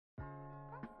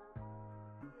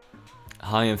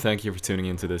Hi, and thank you for tuning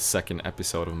into this second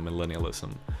episode of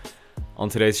Millennialism. On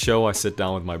today's show, I sit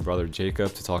down with my brother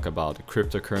Jacob to talk about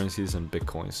cryptocurrencies and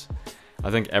bitcoins.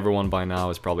 I think everyone by now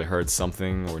has probably heard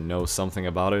something or knows something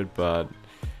about it, but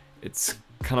it's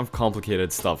kind of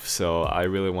complicated stuff, so I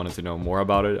really wanted to know more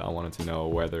about it. I wanted to know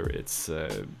whether it's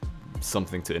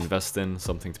something to invest in,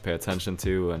 something to pay attention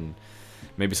to, and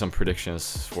maybe some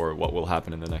predictions for what will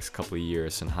happen in the next couple of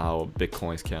years and how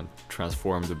bitcoins can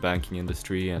transform the banking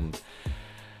industry and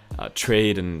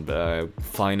trade and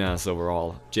finance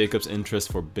overall. Jacob's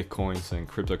interest for bitcoins and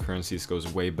cryptocurrencies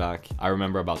goes way back. I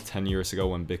remember about 10 years ago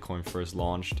when Bitcoin first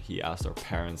launched, he asked our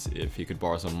parents if he could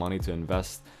borrow some money to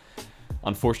invest.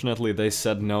 Unfortunately, they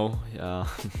said no.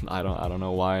 I don't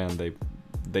know why, and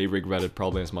they regret it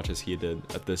probably as much as he did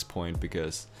at this point,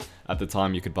 because at the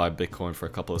time you could buy Bitcoin for a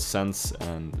couple of cents,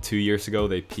 and 2 years ago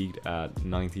they peaked at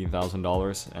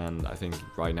 $19,000, and I think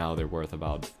right now they're worth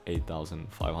about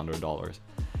 $8,500.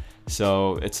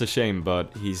 So it's a shame,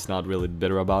 but he's not really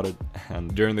bitter about it.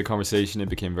 And during the conversation, it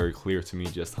became very clear to me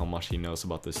just how much he knows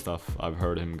about this stuff. I've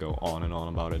heard him go on and on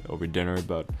about it over dinner,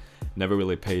 but never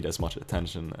really paid as much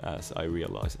attention as I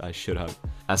realized I should have.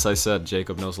 As I said,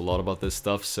 Jacob knows a lot about this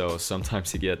stuff, so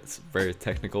sometimes he gets very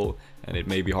technical and it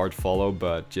may be hard to follow,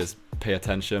 but just pay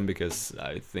attention because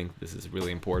I think this is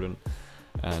really important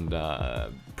and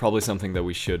probably something that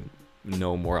we should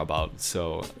know more about.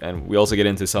 So, and we also get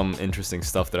into some interesting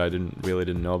stuff that I didn't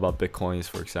know about bitcoins.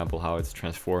 For example, how it's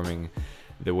transforming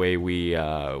the way we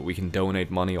can donate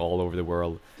money all over the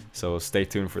world. So stay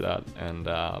tuned for that. And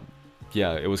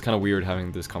yeah, it was kind of weird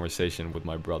having this conversation with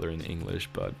my brother in English,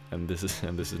 but this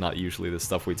is not usually the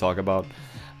stuff we talk about,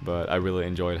 but I really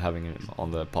enjoyed having him on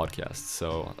the podcast.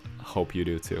 So hope you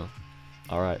do too.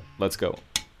 All right, let's go.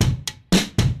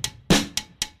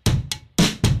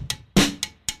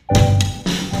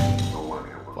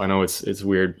 I know it's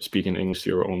weird speaking English to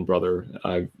your own brother.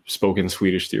 I've spoken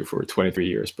Swedish to you for 23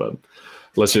 years, but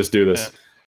let's just do this.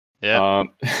 Yeah.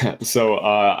 So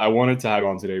I wanted to have you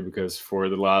on today because for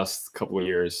the last couple of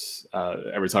years,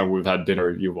 every time we've had dinner,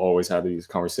 you've always had these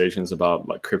conversations about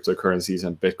like cryptocurrencies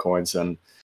and bitcoins, and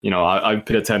I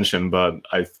paid attention, but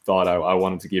I thought I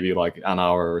wanted to give you like an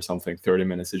hour or something, 30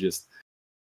 minutes to just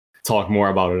talk more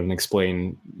about it and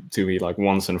explain to me like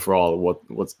once and for all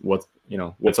what's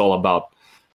what's all about.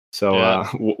 So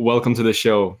welcome to the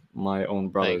show, my own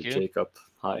brother Jacob.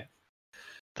 Hi.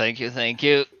 Thank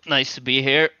you. Nice to be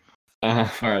here. All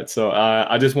right. So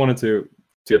I just wanted to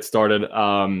get started.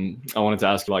 I wanted to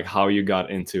ask you like how you got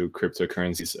into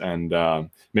cryptocurrencies, and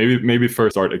maybe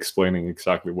first start explaining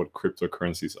exactly what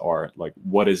cryptocurrencies are. Like,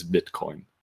 what is Bitcoin?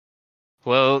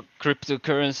 Well,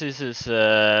 cryptocurrencies is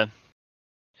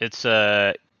it's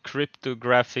a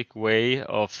cryptographic way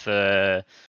of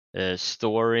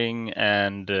storing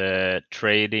and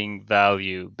trading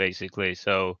value, basically.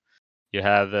 So you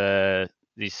have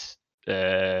these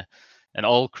and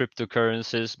all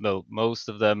cryptocurrencies, well, most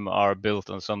of them are built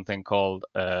on something called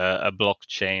a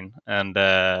blockchain, and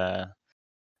a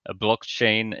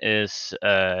blockchain is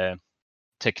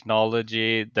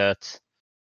technology that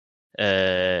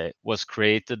was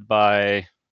created by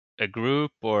a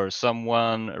group or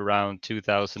someone around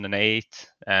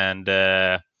 2008, and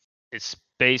it's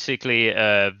basically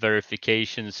a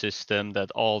verification system that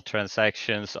all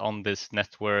transactions on this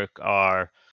network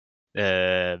are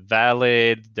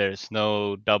valid. There's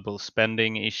no double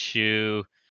spending issue,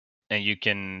 and you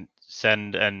can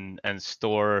send and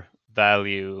store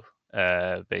value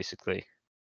basically.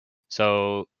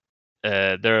 So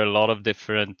there are a lot of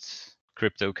different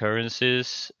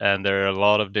cryptocurrencies, and there are a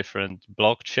lot of different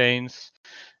blockchains,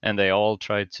 and they all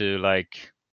try to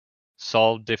like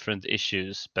solve different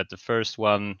issues. But the first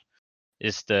one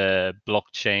is the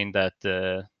blockchain that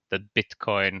that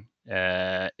Bitcoin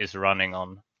is running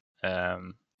on.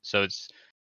 So it's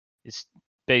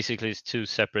basically it's two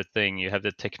separate things. You have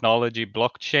the technology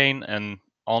blockchain, and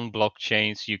on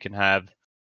blockchains you can have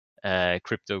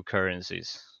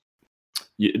cryptocurrencies.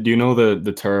 Do you know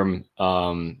the term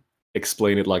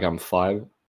explain it like I'm five?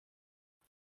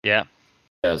 Yeah.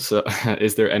 Yeah, so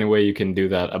is there any way you can do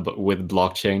that with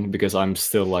blockchain? Because I'm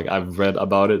still like, I've read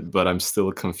about it, but I'm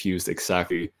still confused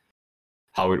exactly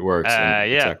how it works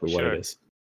and exactly what it is.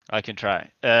 I can try.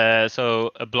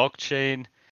 So a blockchain,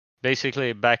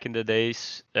 basically back in the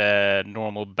days,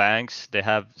 normal banks, they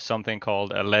have something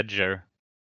called a ledger.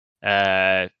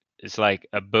 It's like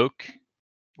a book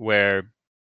where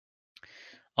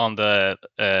on the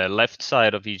left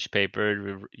side of each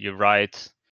paper you write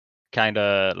kind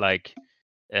of like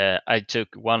I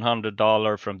took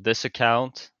 $100 from this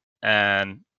account,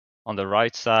 and on the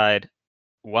right side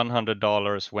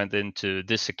 $100 went into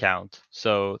this account.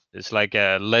 So it's like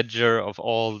a ledger of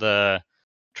all the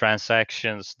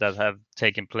transactions that have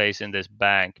taken place in this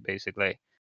bank, basically.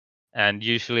 And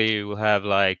usually you will have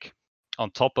like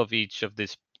on top of each of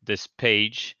this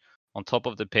page, on top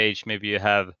of the page, maybe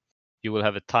you will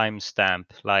have a timestamp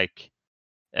like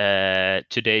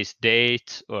today's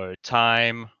date or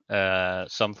time,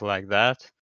 something like that.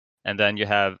 And then you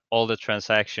have all the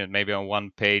transaction, maybe on one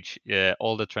page,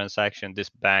 all the transaction this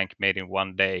bank made in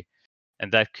one day,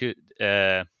 and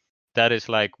that is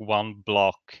like one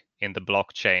block in the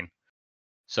blockchain.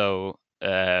 So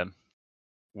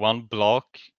one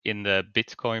block in the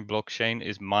Bitcoin blockchain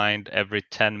is mined every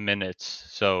 10 minutes.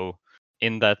 So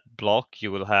in that block,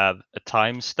 you will have a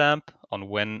timestamp on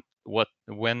when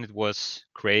it was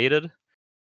created,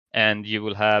 and you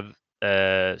will have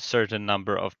a certain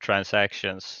number of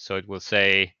transactions. So it will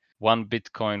say one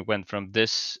Bitcoin went from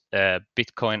this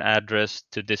Bitcoin address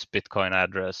to this Bitcoin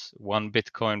address, one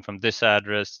Bitcoin from this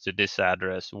address to this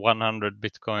address, 100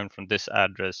 Bitcoin from this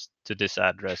address to this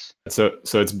address. So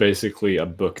it's basically a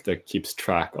book that keeps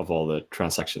track of all the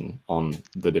transaction on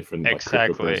the different like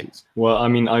Exactly. cryptocurrencies. Well, I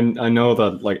mean, I know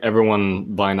that like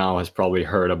everyone by now has probably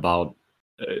heard about,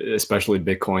 especially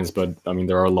Bitcoins, but I mean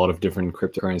there are a lot of different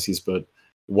cryptocurrencies. But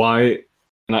why?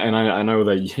 I know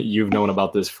that you've known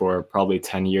about this for probably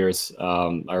 10 years.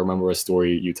 I remember a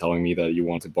story you telling me that you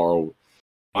wanted to borrow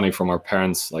money from our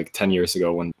parents like 10 years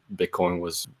ago when Bitcoin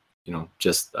was,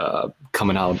 just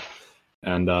coming out,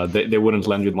 and they wouldn't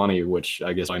lend you money, which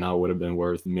I guess by now would have been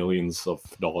worth millions of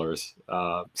dollars,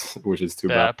 which is too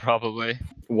Yeah, bad. probably.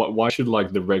 Why should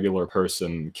like the regular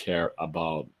person care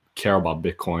about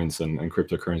Bitcoins and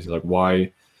cryptocurrencies?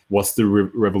 Like what's the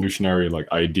revolutionary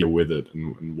like idea with it,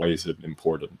 and why is it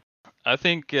important? I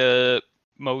think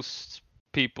most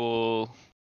people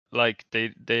like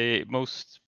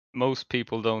most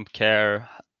people don't care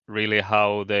really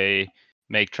how they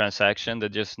make transaction. They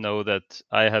just know that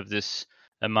I have this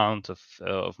amount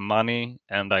of money,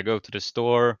 and I go to the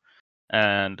store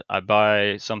and I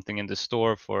buy something in the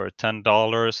store for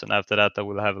 $10, and after that I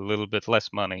will have a little bit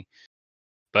less money.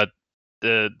 But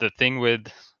the thing with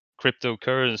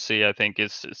cryptocurrency, I think,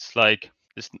 is it's like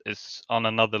it's on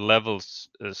another level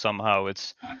somehow.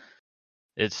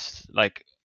 It's like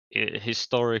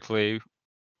historically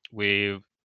we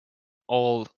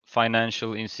all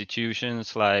financial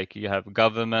institutions, like you have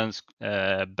governments,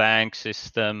 bank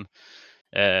system,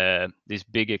 these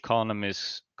big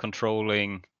economies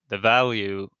controlling the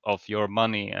value of your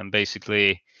money, and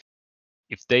basically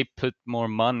if they put more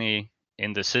money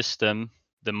in the system,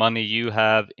 the money you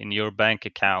have in your bank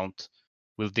account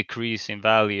will decrease in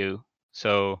value.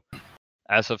 So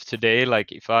as of today,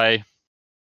 like if I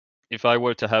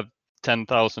were to have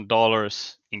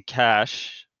 $10,000 in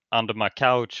cash under my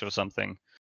couch or something,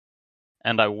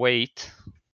 and I wait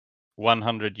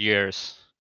 100 years,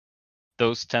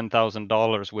 those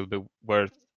 $10,000 will be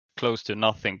worth close to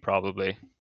nothing probably.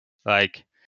 Like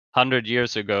 100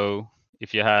 years ago,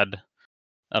 if you had,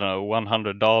 I don't know,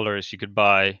 $100, you could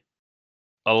buy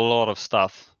a lot of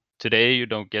stuff. Today you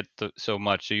don't get so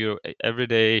much. So every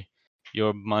day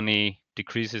your money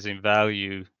decreases in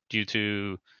value due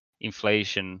to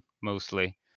inflation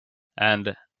mostly.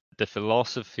 And the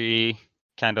philosophy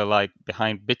kind of like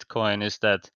behind Bitcoin is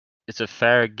that it's a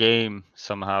fair game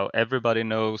somehow. Everybody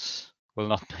knows, well,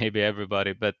 not maybe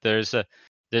everybody, but there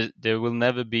will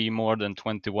never be more than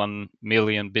 21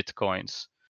 million Bitcoins.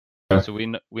 Yeah. So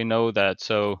we know that.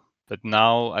 So, but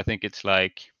now I think it's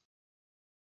like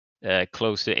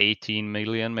close to 18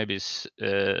 million, maybe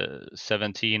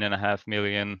 17.5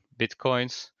 million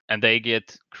Bitcoins, and they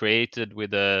get created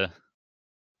with a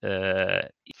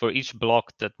for each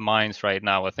block that mines right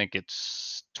now, I think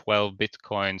it's 12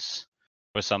 Bitcoins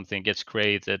or something gets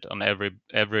created on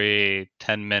every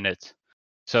 10 minutes.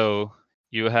 So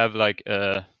you have like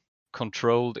a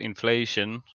controlled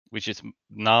inflation, which is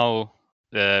now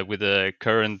with the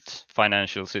current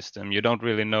financial system. You don't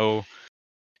really know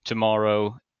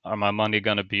tomorrow, are my money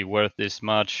gonna be worth this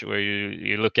much? Or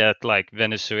you look at like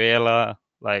Venezuela,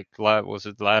 like was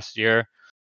it last year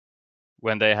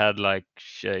when they had like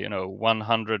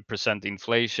 100%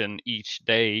 inflation each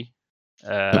day.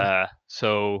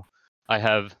 So I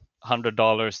have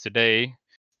 $100 today,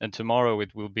 and tomorrow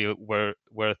it will be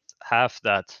worth half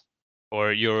that,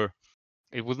 or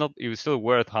it was not. It was still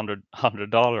worth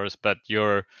 $100, but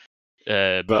your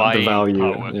The buying value,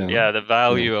 power, yeah. yeah, the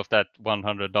value of that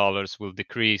 $100 will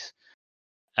decrease.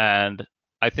 And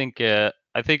I think a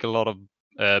lot of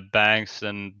banks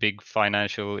and big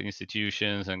financial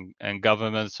institutions and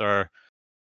governments are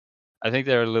I think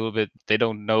they're a little bit. They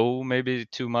don't know maybe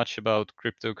too much about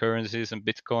cryptocurrencies and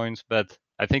bitcoins, but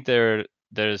I think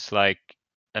there's like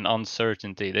an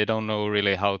uncertainty. They don't know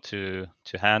really how to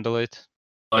handle it.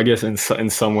 I guess in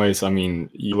some ways, I mean,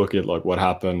 you look at like what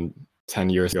happened 10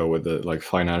 years ago with the like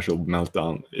financial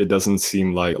meltdown. It doesn't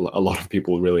seem like a lot of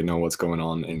people really know what's going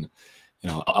on in, you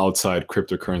know, outside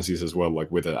cryptocurrencies as well, like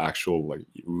with the actual like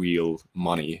real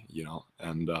money, you know.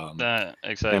 And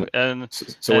Exactly. And so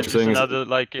what you're there's saying is, another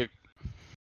like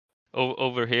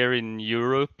over here in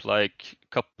Europe, like a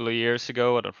couple of years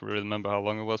ago, I don't really remember how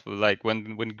long it was, but like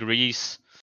when Greece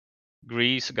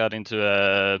got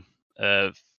into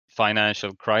a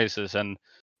financial crisis, and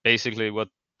basically what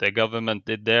the government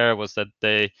did there was that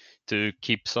they, to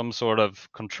keep some sort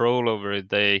of control over it,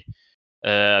 they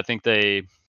I think they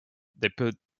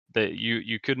put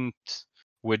you couldn't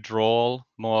withdraw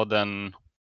more than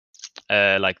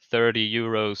like 30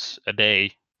 euros a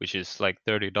day, which is like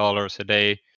 $30 a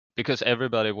day, because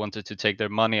everybody wanted to take their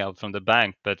money out from the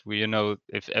bank. But we,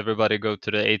 if everybody go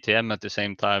to the ATM at the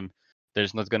same time,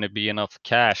 there's not going to be enough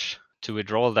cash to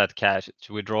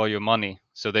withdraw your money.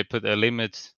 So they put a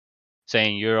limit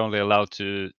saying you're only allowed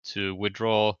to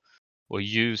withdraw or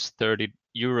use 30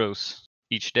 euros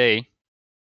each day.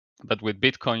 But with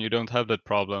Bitcoin, you don't have that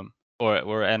problem,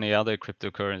 or any other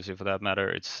cryptocurrency for that matter.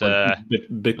 It's like like,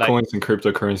 bitcoins and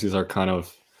cryptocurrencies are kind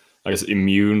of, I guess,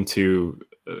 immune to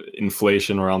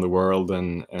inflation around the world,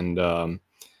 and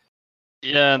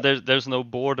yeah, there's no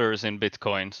borders in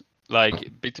Bitcoin. Like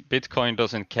Bitcoin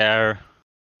doesn't care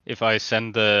if I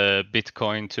send the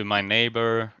Bitcoin to my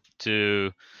neighbor,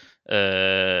 to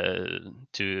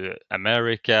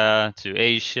America, to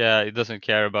Asia. It doesn't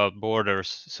care about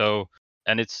borders. So,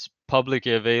 and it's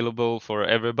publicly available for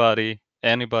everybody.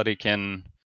 Anybody can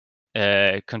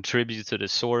contribute to the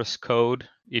source code.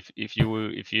 If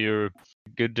you're a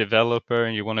good developer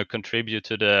and you want to contribute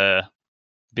to the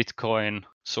Bitcoin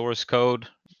source code,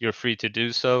 you're free to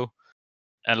do so.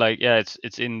 And like, yeah,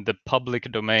 it's in the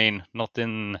public domain, not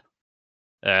in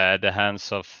the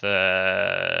hands of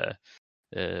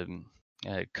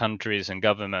countries and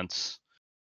governments.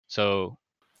 So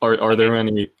are there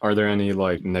any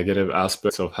like negative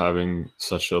aspects of having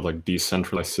such a like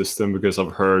decentralized system? Because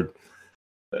I've heard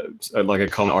like a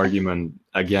common argument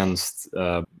against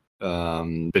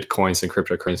bitcoins and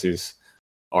cryptocurrencies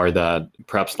are that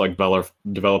perhaps like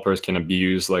developers can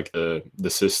abuse like the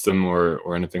system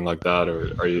or anything like that,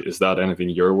 or is that anything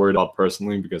you're worried about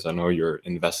personally? Because I know you're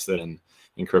invested in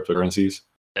cryptocurrencies.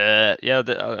 yeah,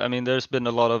 I mean, there's been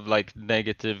a lot of like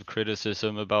negative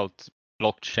criticism about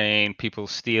blockchain, people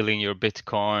stealing your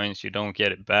bitcoins, you don't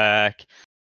get it back.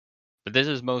 But this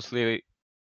is not,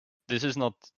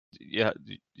 you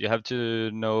have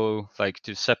to know, like,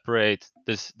 to separate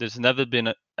this. There's never been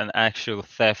an actual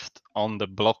theft on the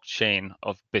blockchain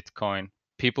of Bitcoin.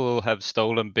 People have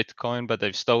stolen Bitcoin, but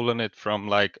they've stolen it from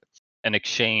like an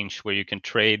exchange where you can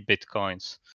trade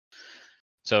Bitcoins.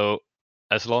 So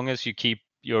as long as you keep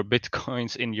your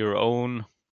Bitcoins in your own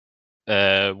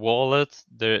wallet,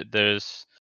 there's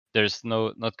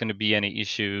not going to be any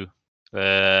issue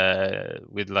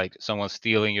with like someone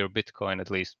stealing your Bitcoin,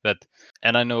 at least.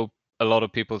 And I know a lot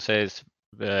of people say it's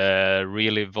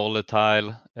really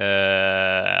volatile.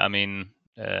 I mean,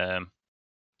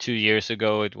 2 years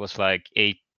ago it was like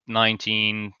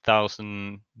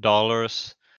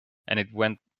 $19,000, and it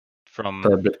went from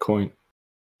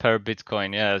per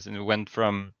Bitcoin, yes, and it went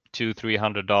from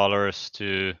 $200-300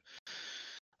 to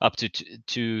up to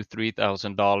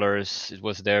 $2,000-3,000. It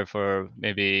was there for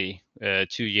maybe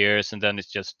 2 years, and then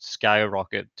it's just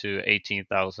skyrocketed to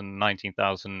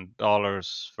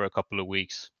 $18,000-19,000 for a couple of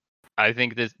weeks. I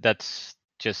think that's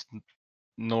just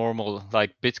normal.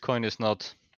 Like Bitcoin is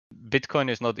not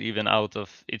even out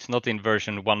of, it's not in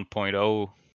version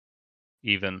 1.0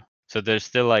 even. So there's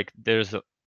still like there's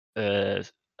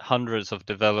hundreds of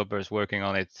developers working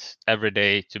on it every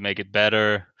day to make it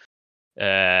better.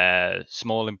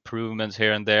 Small improvements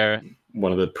here and there.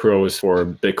 One of the pros for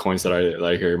Bitcoins that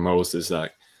I hear most is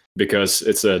that because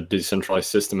it's a decentralized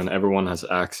system and everyone has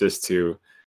access to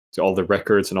all the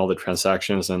records and all the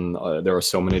transactions, and there are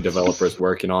so many developers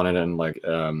working on it and like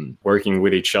working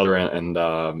with each other and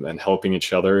helping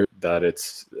each other, that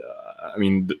it's I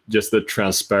mean, just the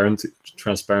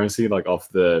transparency like of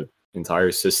the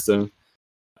entire system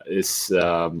is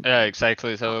yeah,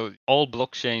 exactly. So all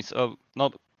blockchains,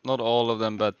 not all of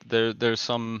them, but there's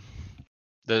some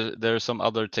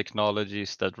other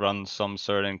technologies that run some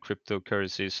certain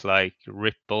cryptocurrencies, like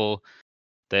Ripple.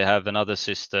 They have another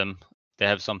system. They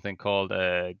have something called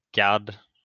GAD,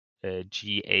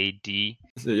 GAD.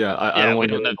 So, yeah, I Yeah, don't we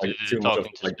want to don't get have like to too much talk of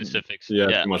into like specifics. yeah,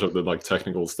 Yeah. too much of the like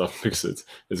technical stuff because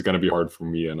it's gonna be hard for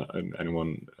me and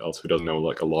anyone else who doesn't know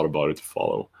like a lot about it to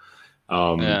follow.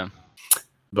 Yeah.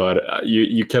 But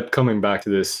you kept coming back to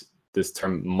this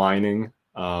term mining,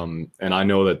 and I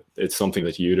know that it's something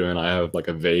that you do, and I have like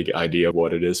a vague idea of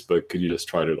what it is. But could you just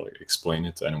try to like explain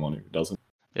it to anyone who doesn't?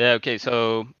 Yeah, okay.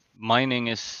 So mining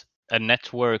is a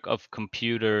network of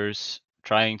computers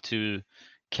trying to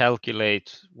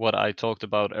calculate what I talked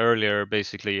about earlier.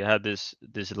 Basically, you had this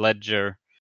ledger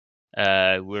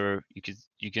where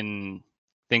you can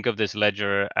think of this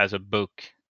ledger as a book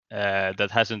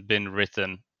that hasn't been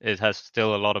written. It has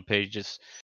still a lot of pages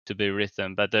to be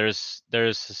written, but there's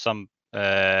some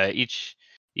each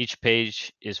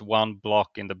page is one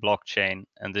block in the blockchain,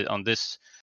 and on this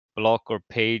block or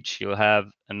page you'll have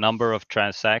a number of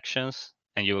transactions,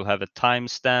 and you will have a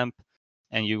timestamp,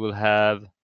 and you will have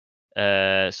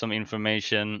some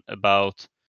information about,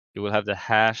 you will have the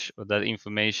hash of that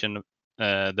information,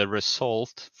 the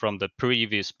result from the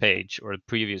previous page or the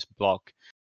previous block.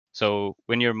 So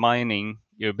when you're mining,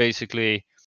 you're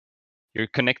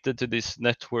connected to this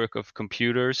network of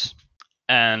computers,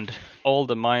 and all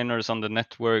the miners on the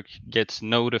network gets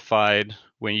notified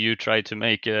when you try to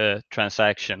make a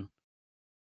transaction.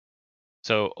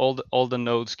 So all the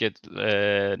nodes get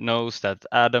knows that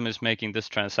Adam is making this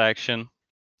transaction,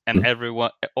 and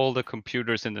all the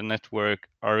computers in the network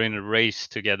are in a race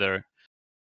together.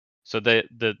 So they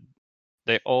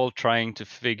all trying to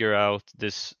figure out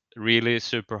this really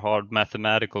super hard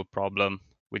mathematical problem,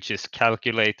 which is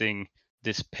calculating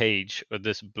this page or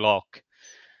this block.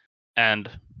 And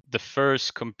the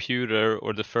first computer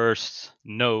or the first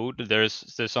node, there's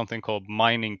something called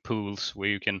mining pools where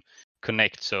you can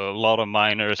connect. So a lot of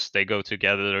miners, they go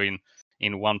together in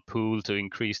one pool to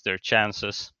increase their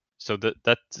chances. So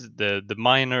the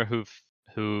miner who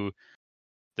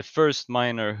the first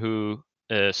miner who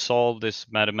solved this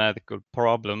mathematical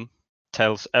problem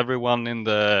tells everyone in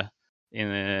the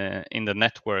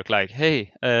network, like,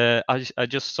 hey, I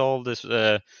just solved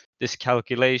this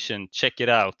calculation, check it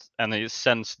out, and it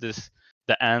sends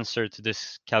the answer to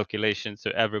this calculation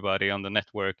to everybody on the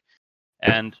network.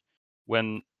 And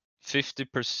when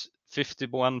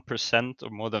 51% or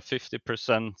more than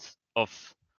 50%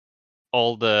 of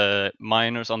all the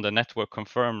miners on the network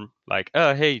confirm, like,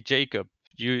 oh, hey, Jacob,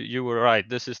 you were right,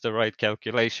 this is the right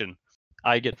calculation,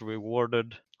 I get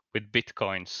rewarded with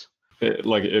bitcoins.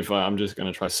 Like if I'm just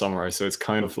gonna try to summarize, so it's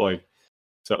kind of like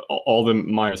so all the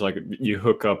miners like you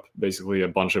hook up basically a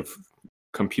bunch of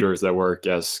computers that work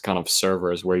as kind of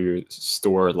servers where you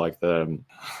store like the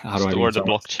how do I Store even the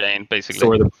summarize? blockchain, basically.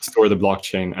 Store the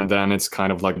blockchain, and then it's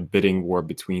kind of like a bidding war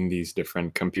between these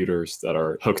different computers that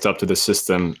are hooked up to the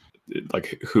system,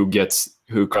 like who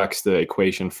cracks the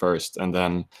equation first, and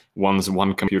then once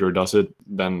one computer does it,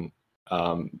 then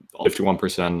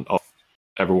 51% of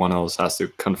everyone else has to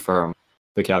confirm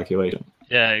the calculation.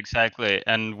 Yeah, exactly.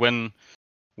 And when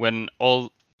more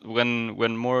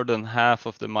than half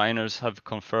of the miners have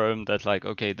confirmed that, like,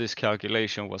 okay, this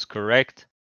calculation was correct,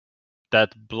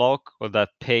 that block or that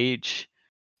page,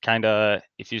 kind of,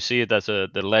 if you see it as the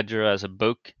ledger as a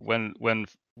book, when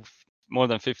more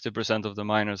than 50% of the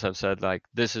miners have said, like,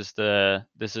 this is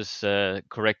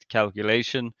correct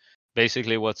calculation,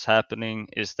 basically what's happening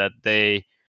is that they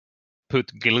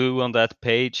put glue on that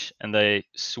page and they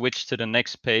switch to the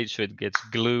next page so it gets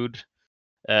glued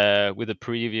with the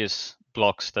previous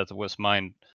blocks that was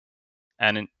mined,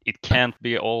 and it can't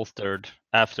be altered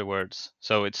afterwards.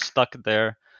 So it's stuck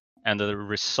there, and the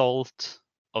result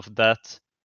of that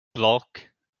block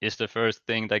is the first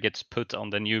thing that gets put on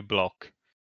the new block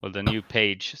or the new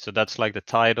page. So that's like the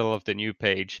title of the new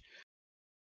page.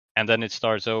 And then it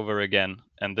starts over again,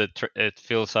 and it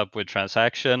fills up with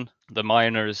transaction. The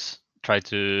miners try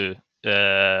to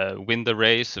win the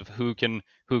race of who can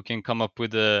come up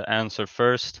with the answer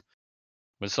first.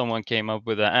 When someone came up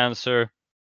with the answer,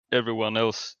 everyone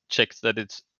else checks that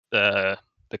it's the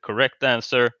correct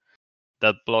answer.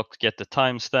 That block get the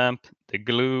timestamp, the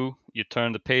glue, you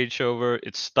turn the page over,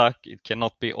 it's stuck, it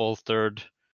cannot be altered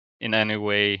in any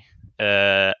way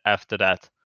after that.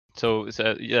 So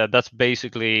yeah, that's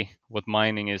basically what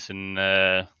mining is. In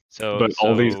But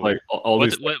all these like all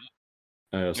what, these what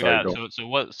sorry, yeah, go.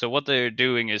 so what they're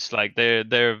doing is, like, they're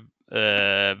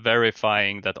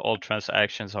verifying that all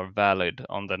transactions are valid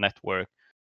on the network,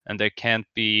 and there can't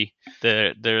be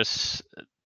there's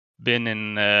been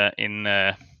in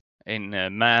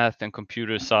math and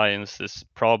computer science this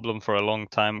problem for a long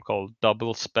time called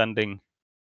double spending.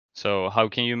 So how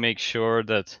can you make sure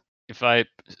that if I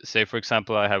say, for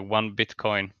example, I have 1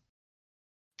 Bitcoin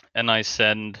and I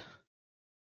send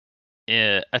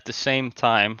at the same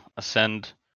time, I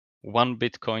send 1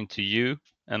 Bitcoin to you,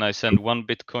 and I send 1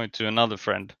 Bitcoin to another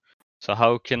friend. So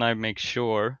how can I make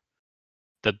sure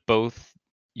that both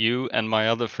you and my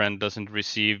other friend doesn't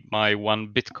receive my 1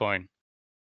 Bitcoin?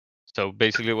 So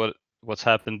basically, what's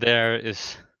happened there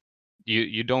is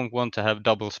you don't want to have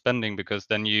double spending, because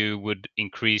then you would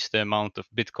increase the amount of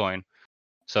Bitcoin.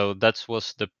 So that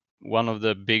was one of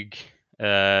the big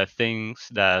things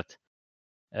that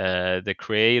the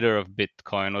creator of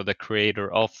Bitcoin, or the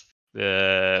creator of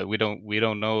we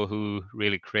don't know who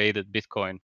really created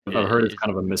Bitcoin. I've heard it's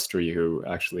kind of a mystery who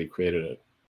actually created it,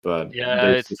 but Yeah,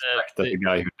 they it's suspect that the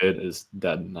guy who did is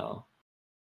dead now.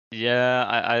 yeah,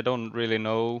 I don't really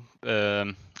know.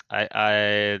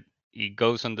 He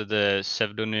goes under the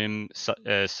pseudonym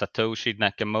Satoshi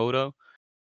Nakamoto,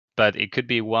 but it could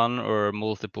be one or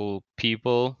multiple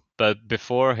people. But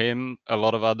before him, a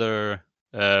lot of other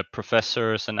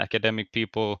professors and academic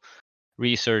people,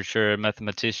 researcher,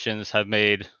 mathematicians have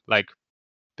made, like,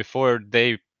 before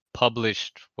they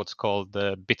published what's called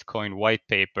the Bitcoin white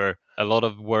paper, a lot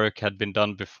of work had been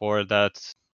done before that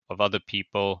of other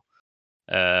people.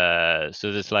 So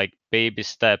there's like baby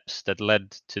steps that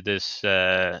led to this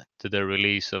to the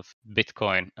release of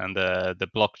Bitcoin and the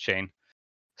blockchain.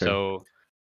 Okay. So,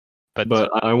 but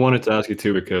I wanted to ask you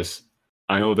too, because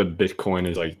I know that Bitcoin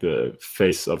is like the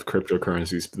face of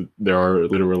cryptocurrencies. But there are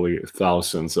literally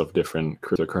thousands of different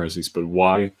cryptocurrencies, but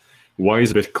why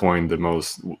is Bitcoin the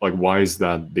most, like, why is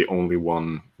that the only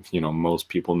one, most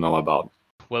people know about?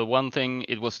 well, one thing,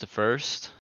 it was the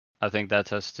first. I think that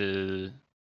has to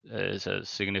is a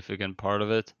significant part of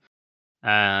it,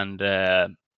 and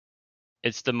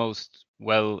it's the most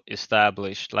well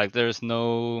established. Like, there's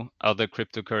no other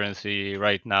cryptocurrency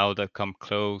right now that come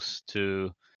close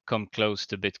to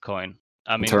Bitcoin.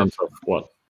 I In mean, terms of what?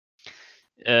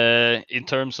 in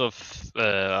terms of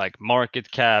like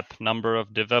market cap, number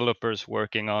of developers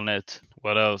working on it,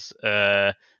 what else?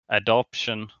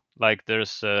 Adoption. Like,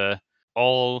 there's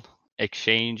all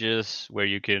exchanges where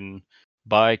you can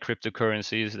buy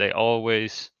cryptocurrencies. They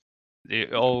always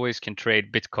can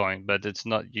trade Bitcoin, but it's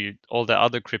not you. All the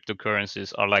other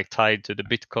cryptocurrencies are like tied to the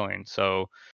Bitcoin. So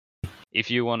if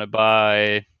you want to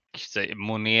buy, say,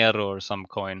 Monero or some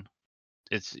coin,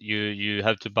 it's you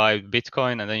have to buy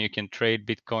Bitcoin, and then you can trade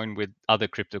Bitcoin with other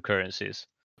cryptocurrencies.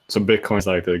 So Bitcoin is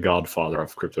like the godfather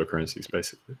of cryptocurrencies,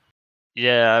 basically.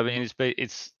 Yeah, I mean,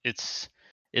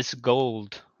 it's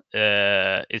gold.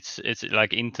 It's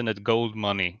like internet gold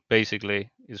money, basically,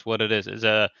 is what it is. It's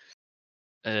a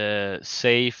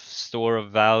safe store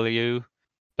of value,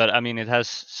 but I mean, it has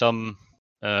some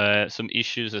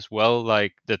issues as well.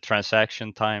 Like, the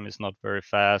transaction time is not very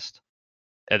fast,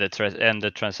 and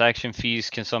the transaction fees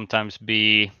can sometimes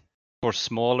be, for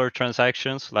smaller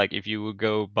transactions. Like, if you would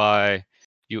go buy,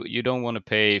 you don't want to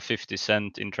pay 50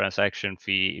 cent in transaction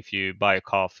fee if you buy a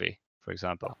coffee, for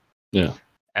example. Yeah.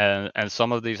 And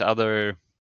some of these other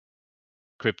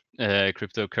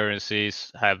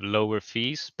cryptocurrencies have lower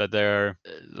fees, but they're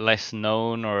less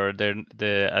known, or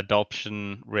the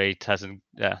adoption rate hasn't.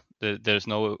 Yeah, there's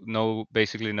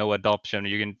basically no adoption.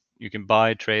 You can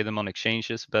buy, trade them on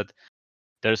exchanges, but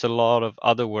there's a lot of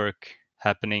other work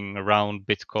happening around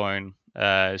Bitcoin,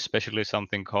 especially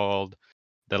something called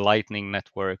the Lightning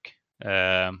Network,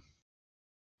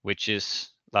 which is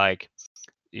like,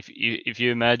 if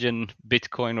you imagine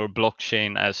Bitcoin or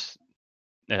blockchain as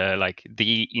like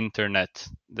the internet.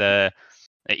 The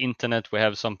internet, we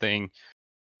have something,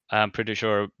 I'm pretty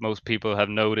sure most people have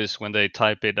noticed when they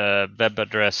type in a web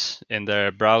address in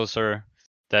their browser,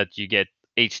 that you get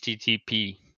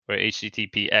HTTP or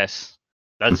HTTPS.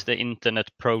 That's the internet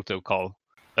protocol.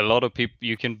 A lot of people,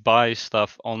 you can buy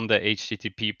stuff on the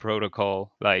HTTP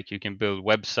protocol, like you can build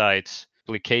websites,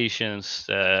 applications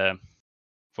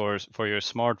for your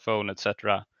smartphone,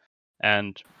 etc.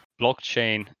 And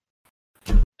blockchain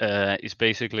is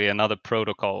basically another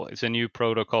protocol. It's a new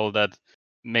protocol that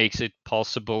makes it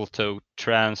possible to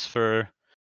transfer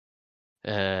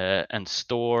and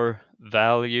store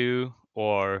value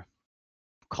or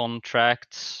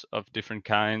contracts of different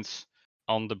kinds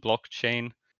on the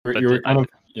blockchain. But You were kind of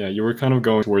you were kind of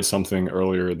going towards something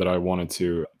earlier that I wanted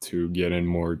to get in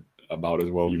more about as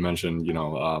well. You mentioned,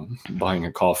 buying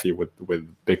a coffee with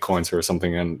Bitcoins or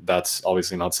something, and that's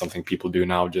obviously not something people do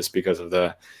now, just because of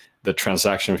the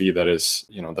transaction fee that is,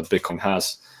 that Bitcoin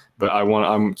has. But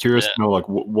I'm curious to know, like,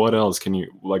 what else can you,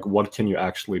 like, what can you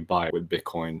actually buy with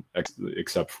Bitcoin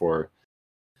except for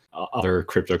other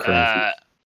cryptocurrencies?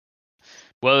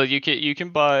 Well, you can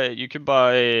buy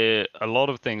a lot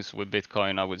of things with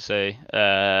Bitcoin, I would say.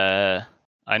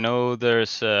 I know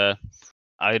there's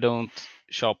I don't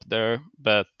shop there,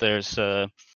 but there's a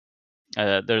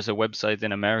website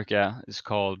in America. It's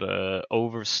called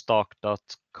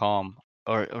Overstock.com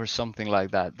or something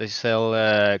like that. They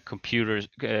sell computers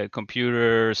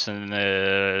and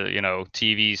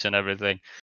TVs and everything.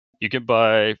 You can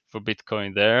buy for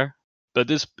Bitcoin there, but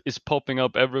this is popping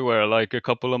up everywhere. Like a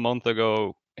couple of months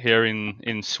ago, here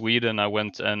in Sweden, I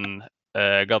went and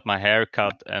got my hair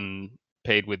cut and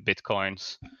paid with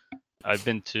Bitcoins. I've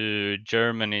been to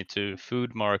Germany to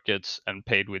food markets and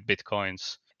paid with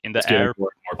Bitcoins. In the It's getting air,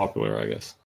 more and more popular, I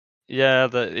guess. yeah,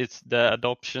 the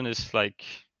adoption is like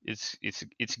it's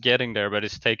getting there, but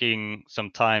it's taking some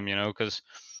time, because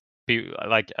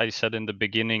like I said in the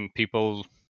beginning, people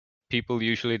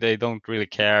usually they don't really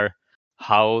care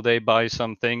how they buy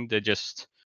something. They just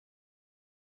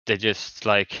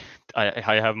like,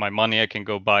 I have my money, I can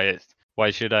go buy it. Why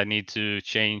should I need to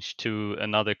change to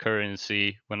another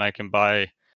currency when I can buy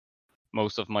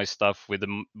most of my stuff with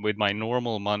my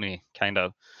normal money, kind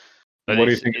of? But What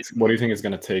do you think? What do you think it's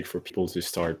going to take for people to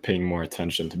start paying more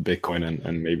attention to Bitcoin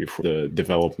and maybe for the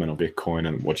development of Bitcoin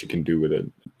and what you can do with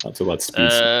it to let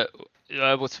speed?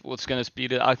 Yeah, what's going to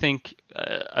speed it? I think,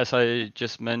 as I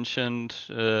just mentioned,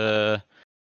 about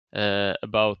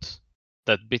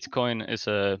that Bitcoin is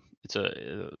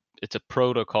it's a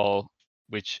protocol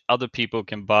which other people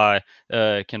can buy,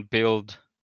 can build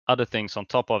other things on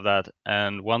top of that.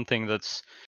 And one thing that's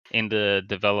in the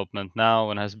development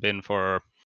now and has been for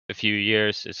a few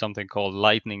years is something called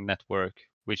Lightning Network,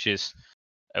 which is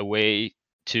a way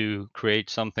to create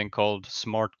something called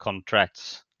smart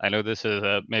contracts. I know this is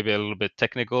maybe a little bit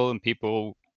technical, and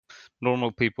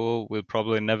normal people will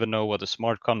probably never know what a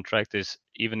smart contract is,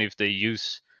 even if they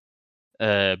use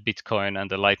Bitcoin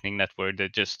and the Lightning Network. They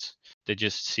just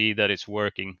see that it's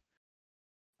working.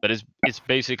 But it's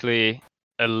basically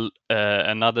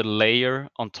another layer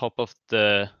on top of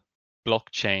the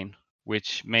blockchain,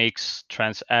 which makes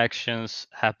transactions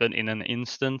happen in an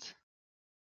instant.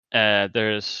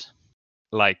 There's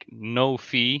like no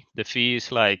fee. The fee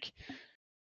is like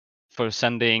for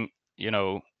sending,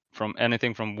 from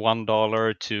anything from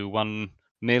 $1 to $1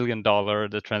 million.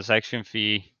 The transaction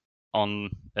fee on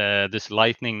this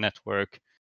Lightning Network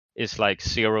is like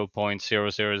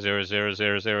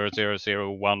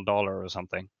 $0.00000001 or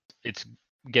something. It's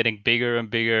getting bigger and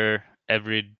bigger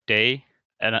every day,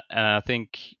 and I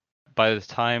think by the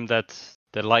time that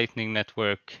the Lightning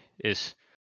Network is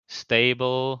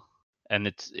stable and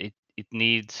it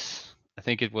needs, I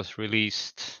think it was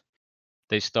released,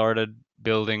 they started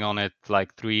building on it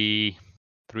like three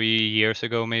years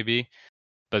ago maybe,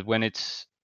 but when it's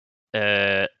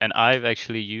and I've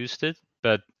actually used it,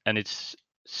 and it's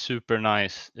super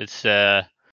nice. It's the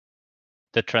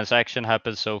transaction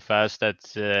happens so fast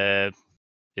that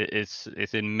it's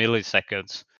in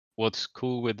milliseconds. What's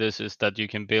cool with this is that you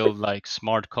can build like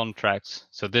smart contracts.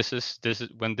 So this is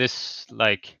when this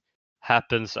like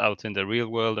happens out in the real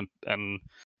world, and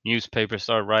newspapers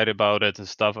start write about it and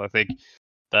stuff. I think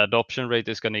the adoption rate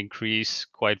is going to increase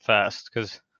quite fast,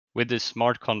 because with this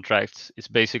smart contracts, it's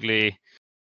basically,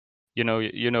 how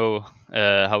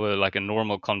like a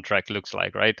normal contract looks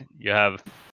like, right? You have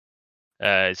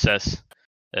it says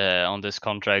on this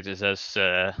contract, it says,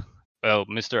 well,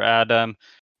 Mr. Adam,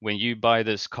 when you buy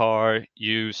this car,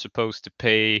 you're supposed to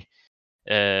pay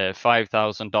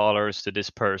 $5,000 to this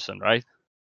person, right?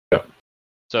 Yeah.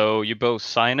 So you both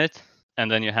sign it,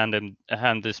 and then you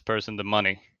hand this person the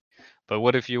money. But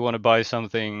what if you want to buy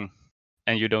something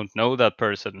and you don't know that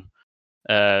person?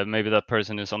 Maybe that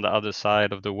person is on the other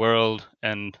side of the world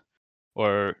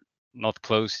or not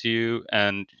close to you,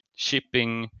 and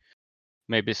shipping,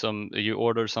 maybe you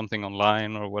order something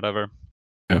online or whatever.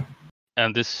 Yeah.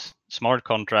 And this smart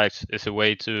contract is a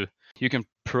way you can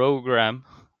program,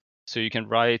 so you can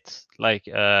write like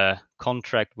a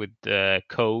contract with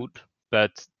code,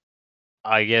 but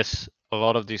I guess a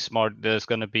lot of these there's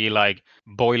going to be like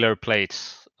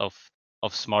boilerplates of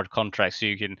smart contracts. So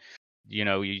you can,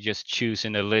 you just choose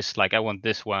in a list, like I want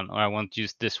this one or I want to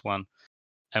use this one.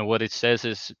 And what it says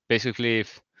is basically,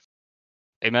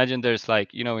 imagine there's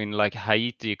like, in like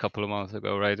Haiti a couple of months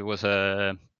ago, right? It was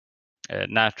a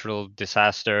natural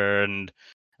disaster, and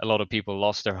a lot of people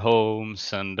lost their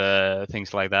homes and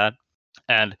things like that.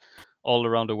 And all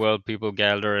around the world, people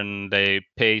gather and they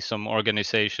pay some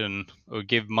organization or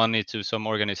give money to some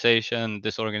organization.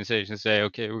 This organization say,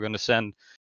 okay, we're going to send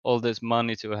all this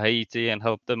money to Haiti and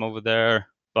help them over there,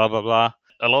 blah, blah, blah.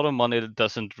 A lot of money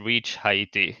doesn't reach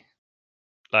Haiti.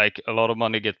 Like a lot of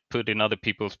money get put in other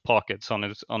people's pockets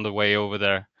on the way over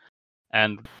there.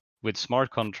 And with smart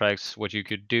contracts, what you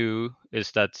could do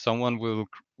is that someone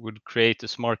would create a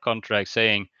smart contract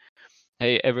saying,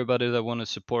 hey, everybody that want to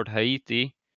support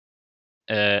Haiti,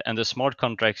 and the smart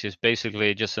contracts is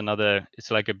basically just it's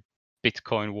like a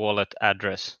Bitcoin wallet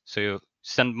address. So you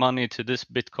send money to this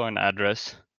Bitcoin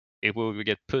address, it will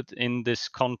get put in this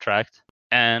contract,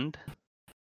 and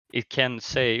it can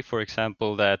say, for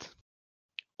example, that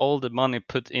all the money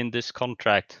put in this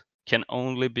contract can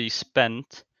only be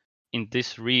spent in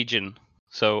this region.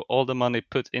 So all the money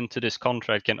put into this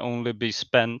contract can only be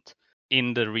spent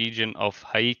in the region of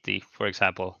Haiti, for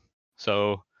example.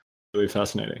 So Really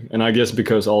fascinating. And I guess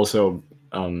because also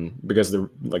because the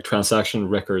like transaction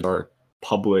records are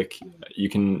public, you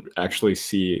can actually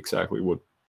see exactly what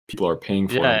people are paying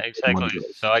for yeah, and where the money exactly.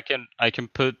 goes. So I can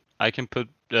put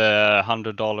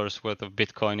 $100 worth of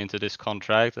Bitcoin into this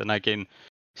contract, and I can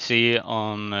see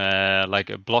on like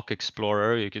a block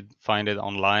explorer. You could find it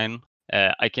online.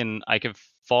 I can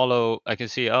follow. I can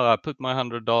see. Oh, I put my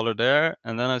 $100 there,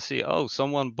 and then I see. Oh,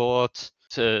 someone bought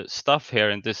stuff here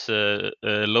in this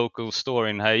local store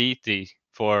in Haiti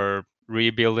for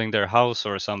rebuilding their house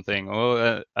or something.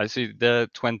 Oh, I see the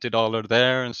 $20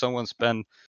 there, and someone spent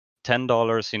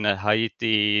 $10 in a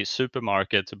Haiti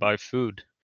supermarket to buy food.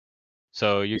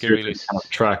 So you can Easier to really, kind of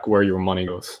track where your money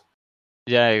goes.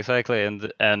 yeah, exactly.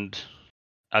 And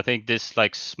I think this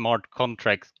like smart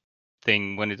contract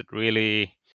thing, when it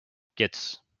really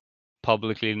gets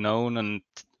publicly known and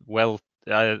well,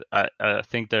 I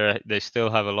think they still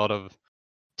have a lot of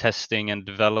testing and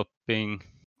developing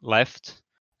left,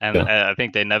 and Yeah. I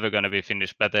think they're never gonna be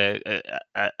finished. But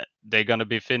they're gonna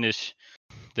be finished.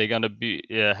 They're gonna be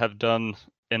have done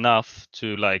enough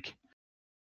to like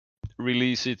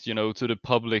release it, to the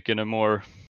public in a more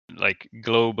like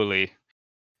globally.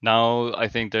 Now I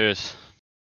think there's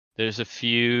a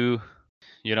few,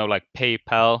 like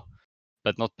PayPal,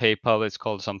 but not PayPal, it's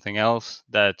called something else,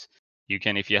 that you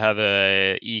can, if you have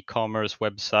a e-commerce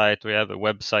website, we have a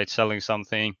website selling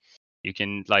something, you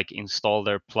can like install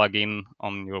their plugin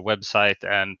on your website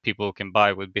and people can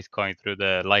buy with Bitcoin through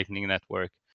the Lightning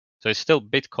Network. So it's still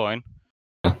Bitcoin,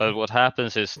 but what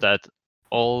happens is that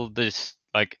all this,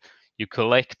 like, you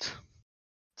collect,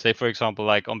 say for example,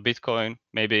 like on Bitcoin,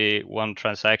 maybe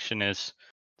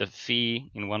the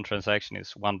fee in one transaction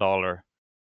is $1.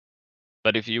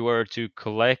 But if you were to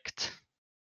collect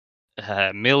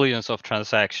millions of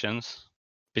transactions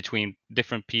between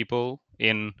different people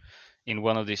in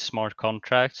one of these smart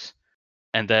contracts,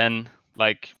 and then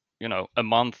like, a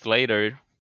month later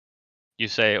you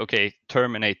say, okay,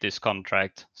 terminate this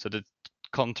contract. So the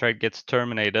contract gets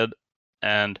terminated,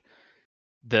 and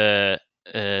the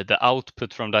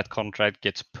output from that contract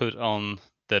gets put on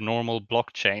the normal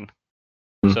blockchain.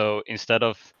 Mm. So instead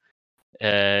of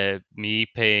me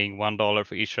paying $1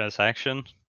 for each transaction,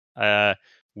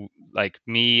 like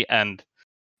me and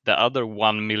the other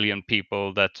 1 million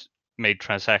people that made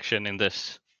transaction in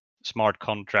this smart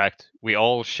contract, we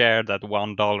all share that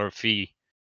 $1 fee.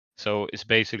 So it's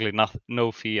basically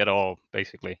no fee at all,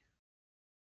 basically.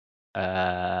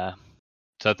 So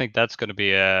I think that's going to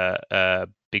be a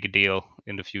big deal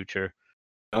in the future.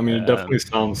 I mean, it definitely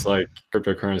sounds like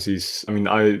cryptocurrencies. I mean,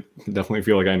 I definitely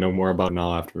feel like I know more about it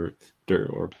now after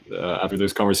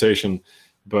this conversation,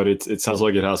 but it sounds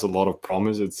like it has a lot of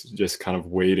promise. It's just kind of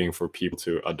waiting for people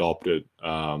to adopt it,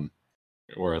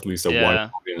 or at least a wide Yeah,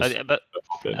 audience but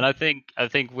adopt it. and I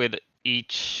think with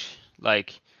each,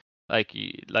 like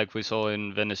we saw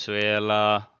in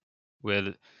Venezuela,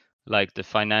 with like the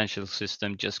financial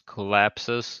system just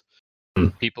collapses,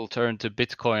 Mm. people turn to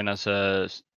Bitcoin as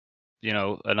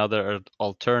another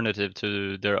alternative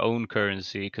to their own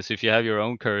currency. Because if you have your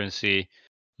own currency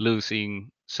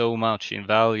losing so much in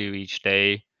value each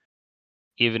day,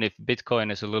 even if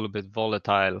Bitcoin is a little bit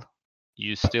volatile,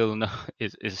 you still know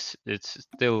it's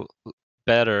still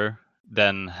better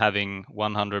than having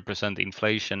 100%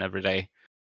 inflation every day.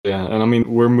 Yeah, and I mean,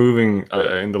 we're moving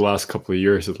in the last couple of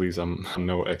years, at least. I'm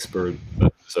no expert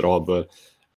at this at all, but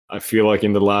I feel like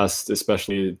in the last,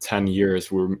 especially 10 years,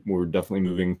 we're definitely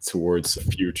moving towards a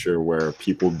future where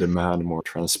people demand more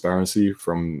transparency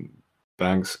from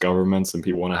banks, governments, and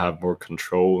people want to have more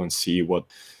control and see what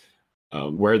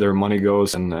where their money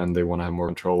goes, and they want to have more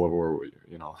control over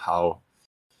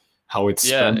how it's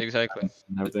Yeah, spent exactly.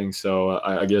 and everything. So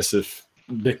I guess if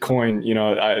Bitcoin,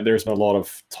 there's been a lot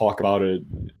of talk about it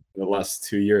the last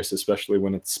 2 years, especially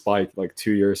when it spiked like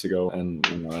 2 years ago, and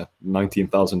at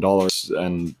 $19,000,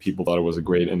 and people thought it was a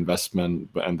great investment,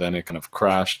 and then it kind of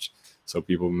crashed. So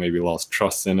people maybe lost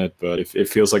trust in it, but it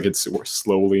feels like it's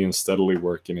slowly and steadily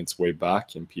working its way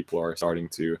back, and people are starting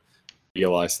to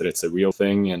realize that it's a real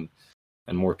thing, and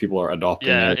more people are adopting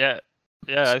Yeah, it.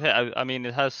 yeah. I mean,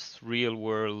 it has real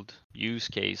world use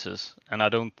cases, and I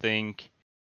don't think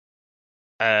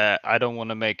I don't want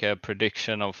to make a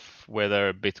prediction of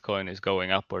whether Bitcoin is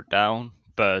going up or down,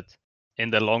 but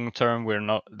in the long term, we're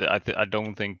not. I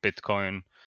don't think Bitcoin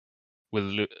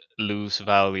will lose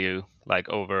value like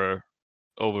over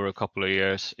a couple of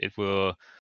years. It will,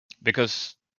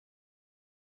 because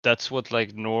that's what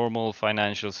like normal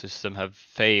financial system have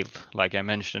failed. Like I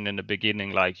mentioned in the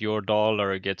beginning, like your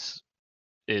dollar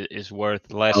is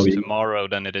worth less Value. tomorrow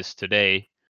than it is today,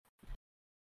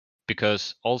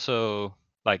 because also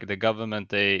like the government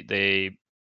they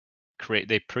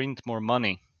print more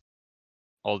money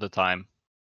all the time,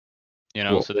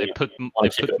 Well, so they put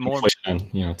want to keep more. inflation,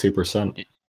 2%.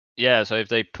 Yeah, so if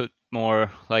they put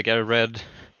more, like I read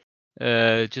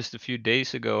just a few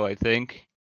days ago, I think,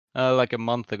 like a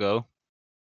month ago,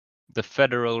 the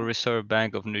Federal Reserve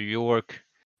Bank of New York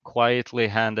quietly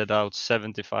handed out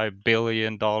 $75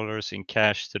 billion in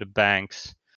cash to the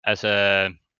banks as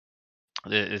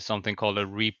is something called a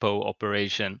repo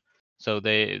operation. So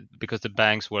because the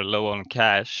banks were low on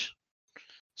cash,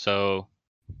 so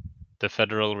the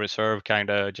Federal Reserve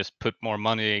kind of just put more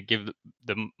money, give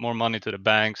the more money to the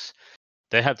banks.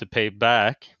 They have to pay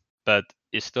back, but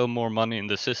it's still more money in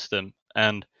the system,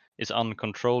 and it's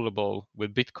uncontrollable.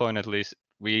 With Bitcoin, at least,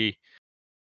 we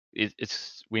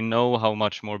know how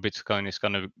much more Bitcoin is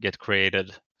gonna get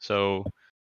created. So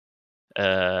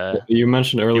You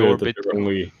mentioned earlier your that there are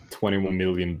only 21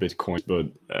 million bitcoins,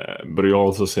 but you're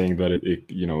also saying that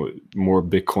more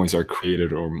bitcoins are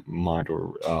created or mined,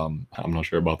 or I'm not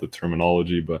sure about the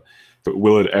terminology, but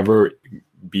will it ever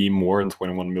be more than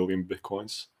 21 million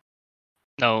bitcoins?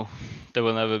 No, there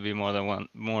will never be more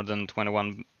than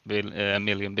 21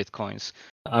 million bitcoins.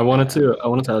 I wanted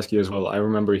to ask you as well. I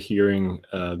remember hearing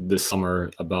this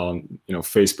summer about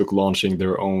Facebook launching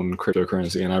their own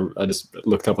cryptocurrency, and I just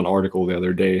looked up an article the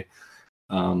other day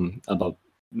about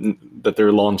that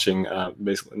they're launching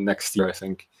basically next year, I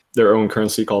think, their own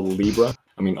currency called Libra.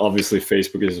 I mean, obviously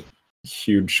Facebook is a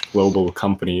huge global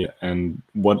company, and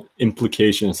what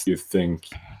implications do you think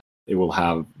it will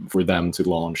have for them to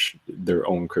launch their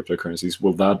own cryptocurrencies?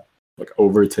 Will that like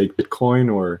overtake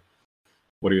Bitcoin, or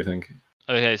what do you think?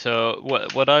 Okay, so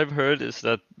what I've heard is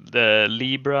that the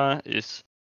Libra is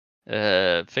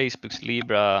Facebook's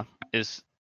Libra is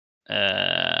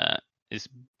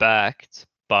backed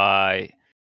by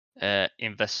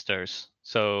investors.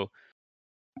 So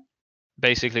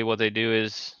basically, what they do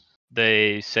is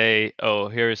they say, "Oh,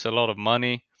 here's a lot of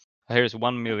money. Here's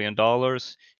 $1 million.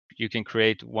 You can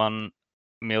create 1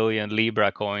 million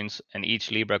Libra coins, and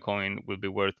each Libra coin will be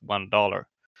worth $1."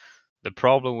 The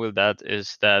problem with that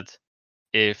is that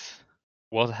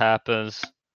what happens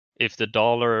if the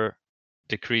dollar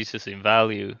decreases in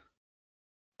value,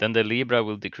 then the Libra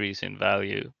will decrease in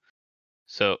value.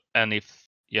 So, and if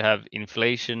you have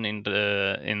inflation in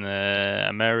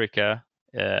America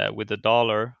with the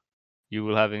dollar, you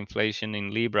will have inflation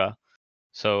in Libra.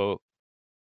 So,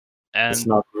 It's and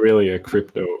not really a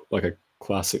crypto, like a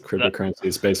classic cryptocurrency.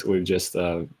 It's basically just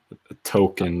a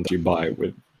token that you buy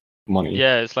with money.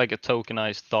 yeah, it's like a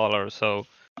tokenized dollar. So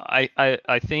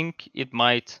I think it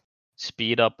might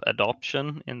speed up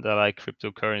adoption in the like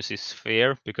cryptocurrency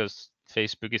sphere, because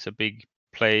Facebook is a big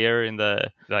player in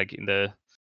the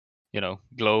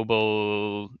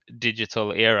global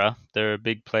digital era. They're a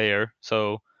big player.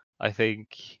 So I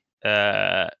think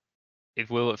it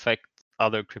will affect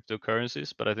other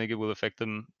cryptocurrencies, but I think it will affect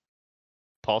them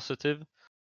positive.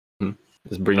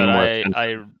 Just bringing But more I attention.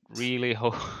 I really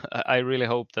hope I really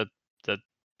hope that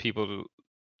people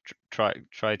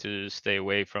try to stay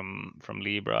away from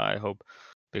Libra. I hope,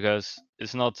 because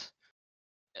it's not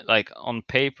like on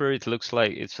paper it looks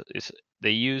like it's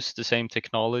they use the same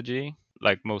technology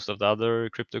like most of the other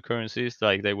cryptocurrencies.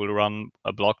 Like they will run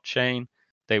a blockchain,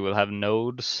 they will have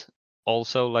nodes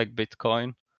also like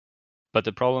Bitcoin. But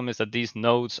the problem is that these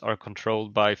nodes are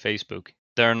controlled by Facebook.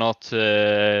 They're not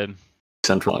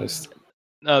Centralized.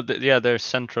 no, yeah, they're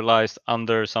centralized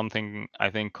under something I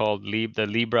think called the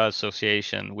Libra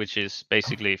Association, which is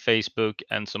basically Facebook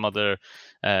and some other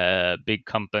big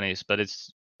companies. But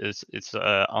it's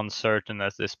uncertain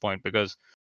at this point, because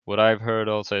what I've heard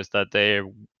also is that they're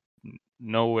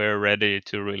nowhere ready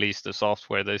to release the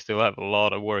software. They still have a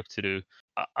lot of work to do.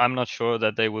 I'm not sure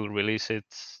that they will release it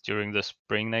during the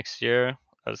spring next year,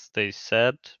 as they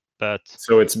said. But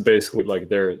So it's basically like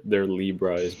their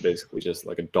Libra is basically just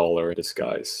like a dollar in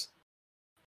disguise.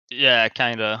 yeah,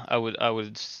 kinda. I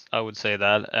would say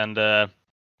that. And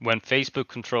when Facebook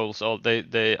controls all,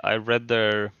 I read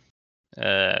their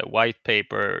white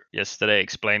paper yesterday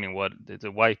explaining what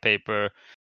the white paper.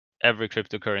 Every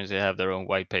cryptocurrency have their own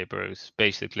white paper. It's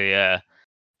basically a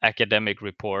academic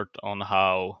report on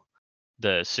how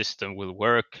the system will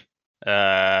work.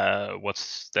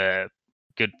 What's the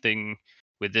good thing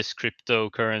with this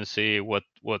cryptocurrency?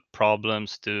 What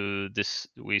problems do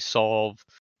we solve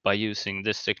by using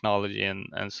this technology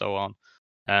and so on?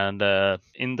 And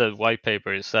in the white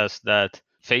paper, it says that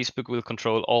Facebook will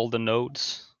control all the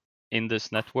nodes in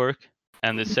this network,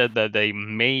 and it said that they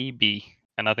maybe,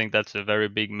 and I think that's a very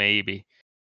big maybe,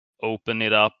 open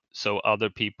it up so other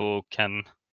people can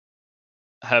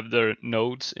have their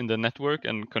nodes in the network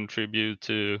and contribute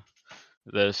to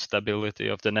the stability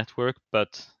of the network.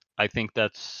 But I think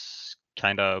that's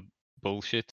kind of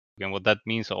bullshit. And what that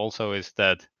means also is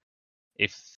that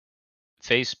if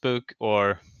Facebook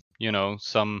or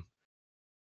some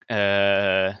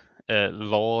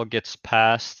law gets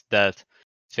passed that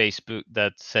Facebook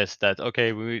that says that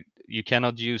okay, you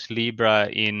cannot use Libra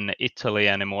in Italy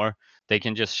anymore. They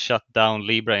can just shut down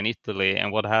Libra in Italy.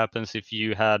 And what happens if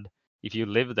you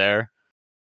live there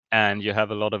and you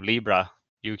have a lot of Libra?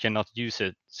 You cannot use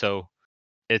it. So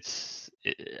I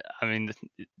mean,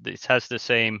 it has the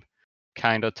same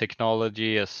kind of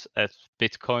technology as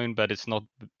Bitcoin, but it's not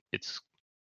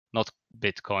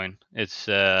Bitcoin. It's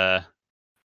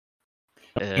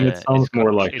And it sounds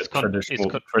more like it's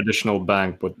a traditional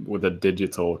bank, but with a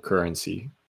digital currency.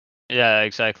 Yeah,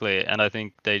 exactly. And I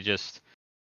think they just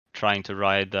trying to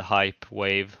ride the hype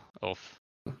wave of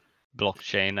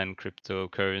blockchain and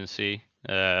cryptocurrency.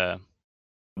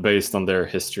 Based on their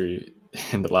history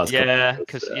in the last couple of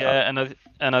years.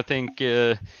 And I think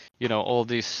all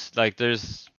these, like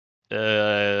there's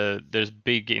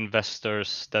big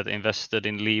investors that invested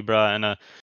in Libra,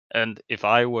 and if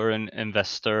I were an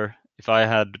investor, if I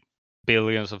had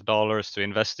billions of dollars to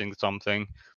invest in something,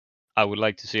 I would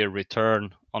like to see a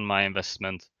return on my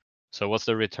investment. So what's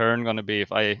the return going to be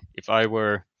if I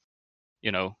were,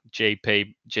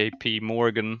 JP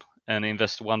Morgan and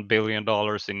invest $1 billion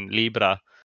in Libra?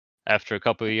 After a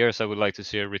couple of years, I would like to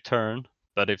see a return.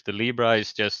 But if the Libra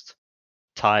is just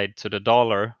tied to the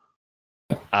dollar,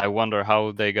 I wonder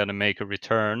how they're going to make a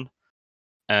return.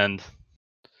 And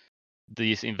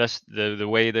these the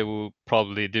way they will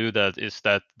probably do that is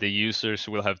that the users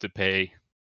will have to pay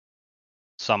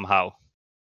somehow,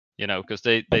 because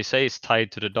they say it's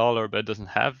tied to the dollar, but it doesn't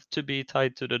have to be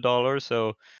tied to the dollar.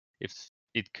 So if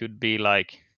it could be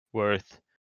like worth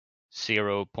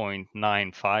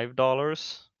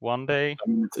 $0.95 one day.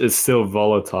 It's still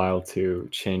volatile to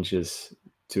changes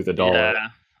to the dollar. Yeah,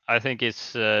 I think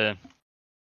it's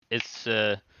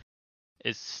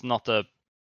not a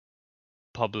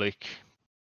public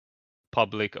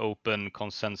open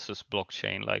consensus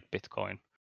blockchain like Bitcoin.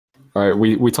 All right,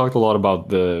 we talked a lot about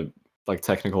the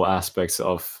technical aspects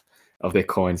of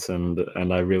Bitcoins,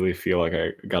 and I really feel like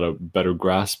I got a better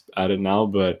grasp at it now.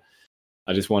 But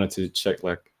I just wanted to check,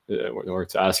 or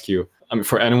to ask you, I mean,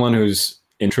 for anyone who's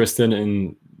interested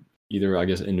in either, I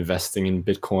guess, investing in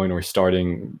Bitcoin or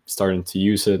starting to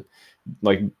use it,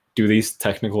 do these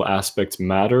technical aspects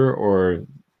matter, or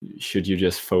should you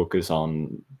just focus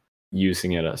on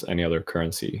using it as any other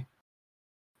currency?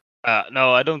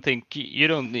 No, I don't think you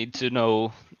don't need to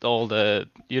know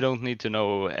you don't need to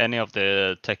know any of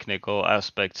the technical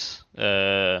aspects.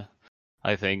 I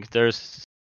think there's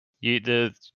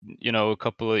a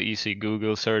couple of easy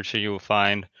Google search and you'll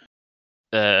find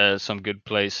some good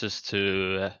places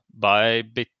to buy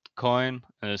Bitcoin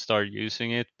and start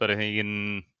using it. But I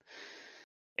think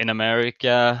in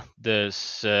America,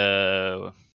 there's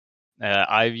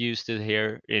I've used it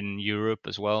here in Europe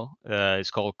as well. It's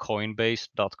called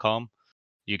Coinbase.com.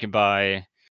 You can buy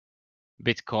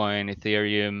Bitcoin,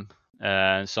 Ethereum,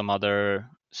 and some other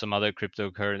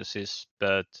cryptocurrencies.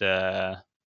 But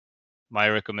my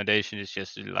recommendation is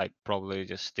just to probably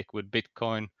just stick with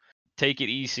Bitcoin. Take it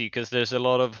easy, because there's a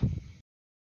lot of,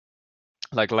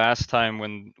 like last time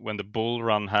when the bull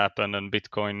run happened and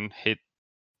Bitcoin hit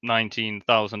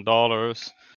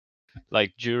 $19,000,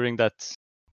 like during those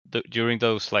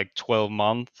 12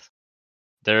 months,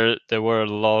 there were a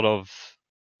lot of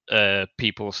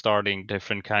people starting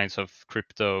different kinds of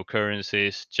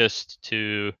cryptocurrencies just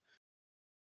to,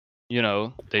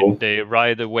 they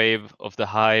ride the wave of the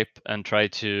hype and try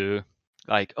to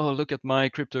oh, look at my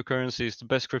cryptocurrency, it's the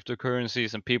best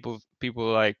cryptocurrencies, and people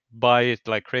buy it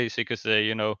like crazy because they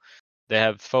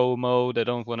have FOMO, they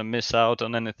don't want to miss out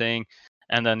on anything,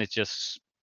 and then it just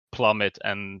plummet,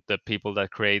 and the people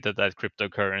that created that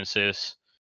cryptocurrency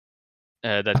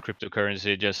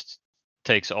just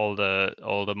takes all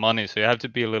the money. So you have to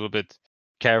be a little bit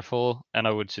careful, and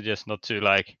I would suggest not to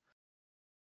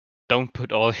don't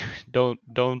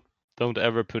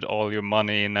ever put all your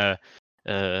money in a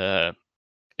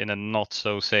not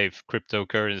so safe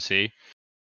cryptocurrency.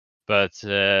 But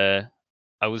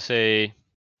I would say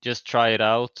just try it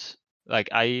out. Like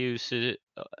I use it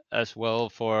as well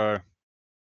for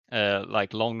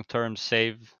like long-term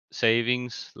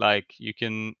savings. Like you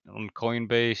can on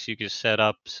Coinbase, you can set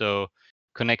up so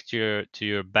connect to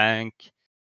your bank,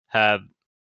 have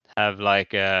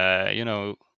like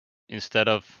instead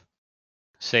of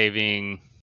saving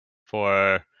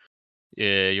for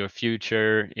your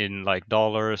future in like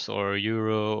dollars or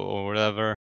euro or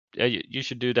whatever. Yeah, you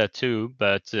should do that too,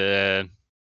 but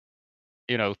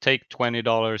take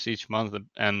 $20 each month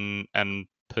and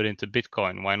put into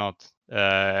Bitcoin. Why not?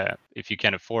 If you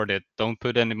can afford it, don't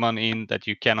put any money in that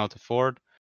you cannot afford.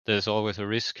 There's always a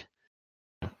risk.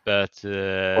 But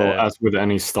Well, as with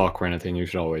any stock or anything, you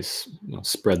should always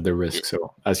spread the risk.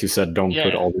 So, as you said, don't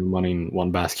put all your money in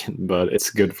one basket, but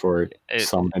it's good for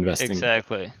some investing.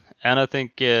 Exactly, and I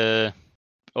think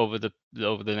over the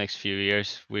next few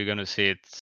years, we're gonna see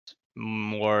it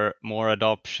more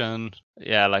adoption.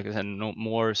 Yeah, like I said,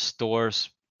 more stores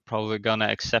probably gonna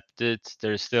accept it.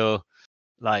 There's still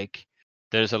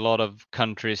there's a lot of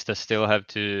countries that still have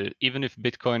to, even if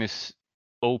Bitcoin is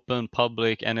open,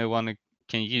 public, anyone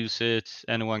can use it,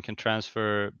 anyone can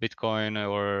transfer Bitcoin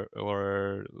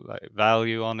or like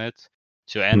value on it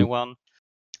to anyone.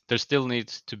 There still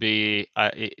needs to be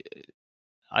I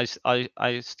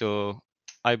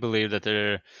believe that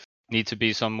there need to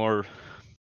be some more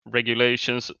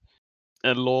regulations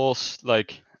and laws,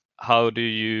 like how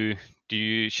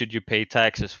should you pay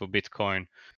taxes for Bitcoin?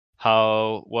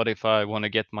 What if I want to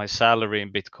get my salary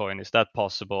in Bitcoin? Is that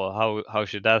possible? How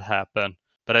should that happen?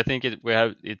 But I think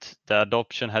the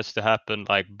adoption has to happen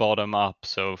like bottom up.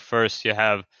 So first you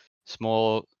have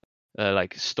small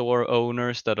like store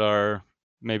owners that are,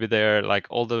 maybe they're like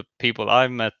all the people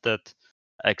I've met that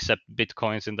accept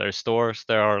Bitcoins in their stores.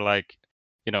 They are like,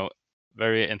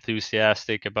 very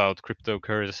enthusiastic about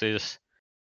cryptocurrencies,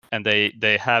 and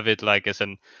they have it like as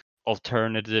an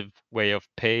alternative way of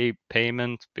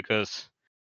payment because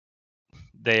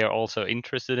they are also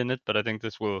interested in it. But I think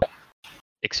this will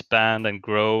expand and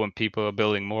grow, and people are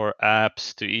building more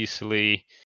apps to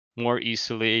more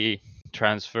easily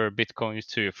transfer Bitcoins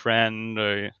to a friend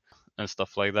and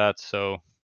stuff like that. So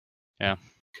yeah.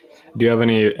 Do you have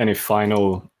any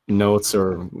final notes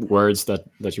or words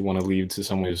that you want to leave to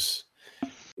someone who's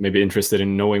maybe interested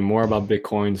in knowing more about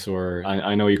Bitcoins? Or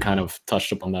I know you kind of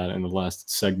touched upon that in the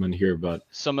last segment here, but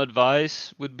some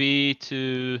advice would be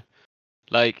to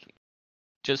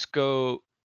just go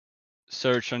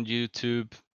search on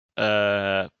YouTube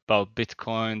about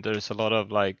Bitcoin. There's a lot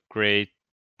of great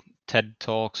TED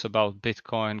talks about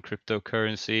Bitcoin,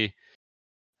 cryptocurrency.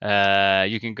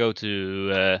 You can go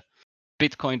to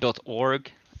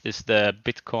bitcoin.org is the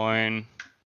Bitcoin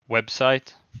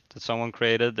website that someone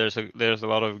created. There's a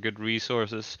lot of good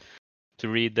resources to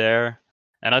read there.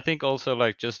 And I think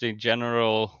also just in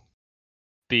general,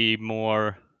 be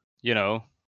more,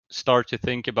 start to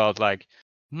think about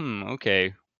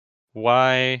okay,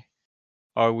 why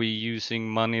are we using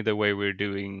money the way we're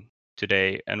doing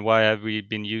today, and why have we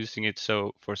been using it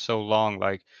for so long?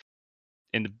 Like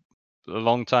a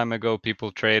long time ago,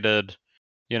 people traded,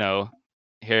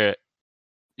 here,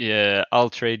 yeah,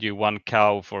 I'll trade you 1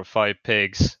 cow for 5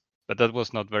 pigs, but that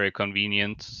was not very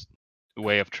convenient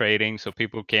way of trading. So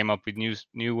people came up with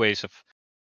new ways of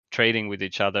trading with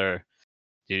each other.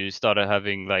 You started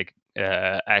having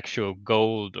actual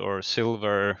gold or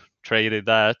silver, traded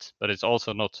that, but it's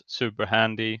also not super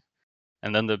handy.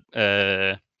 And then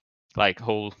the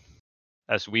whole,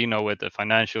 as we know it, the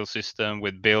financial system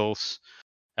with bills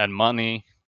and money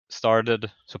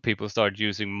started. So people started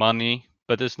using money,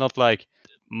 but it's not like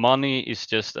money is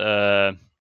just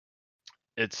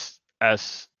it's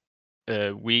as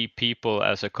we people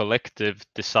as a collective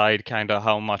decide kind of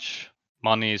how much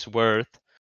money is worth.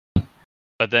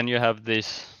 But then you have the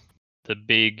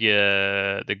big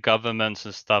the governments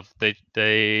and stuff,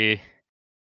 they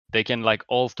can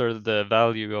alter the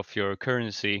value of your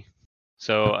currency.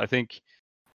 So I think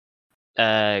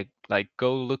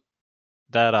go look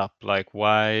that up,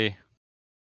 why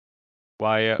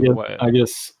I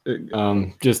guess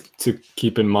just to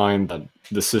keep in mind that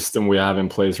the system we have in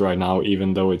place right now,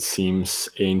 even though it seems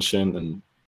ancient and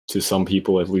to some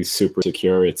people at least super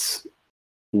secure,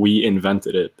 we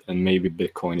invented it, and maybe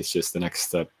Bitcoin is just the next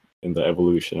step in the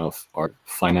evolution of our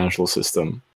financial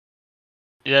system.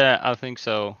 Yeah, I think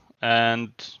so.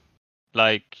 And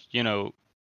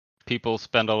people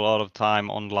spend a lot of time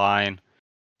online,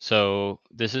 so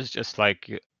this is just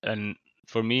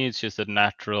for me, it's just a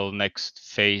natural next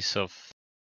phase of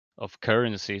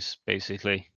currencies,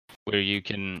 basically, where you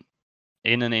can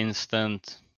in an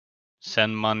instant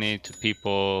send money to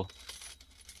people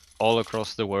all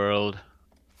across the world.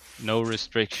 no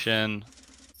restriction,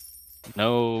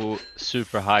 no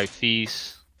super high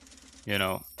fees. You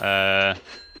know,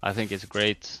 I think it's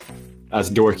great. As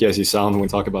dorky as you sound when we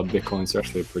talk about Bitcoin, you're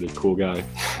actually a pretty cool guy.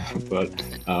 But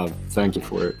thank you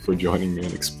for joining me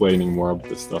and explaining more about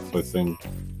this stuff. I think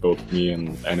both me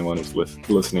and anyone who's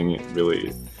listening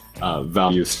really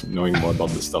values knowing more about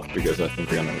this stuff, because I think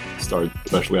we're gonna start,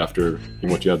 especially after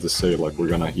what you had to say, like we're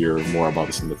gonna hear more about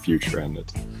this in the future, and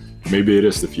maybe it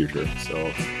is the future.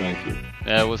 So thank you.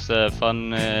 Yeah, it was a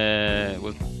fun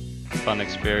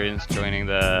experience joining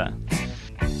to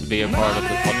be a part of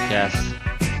the podcast.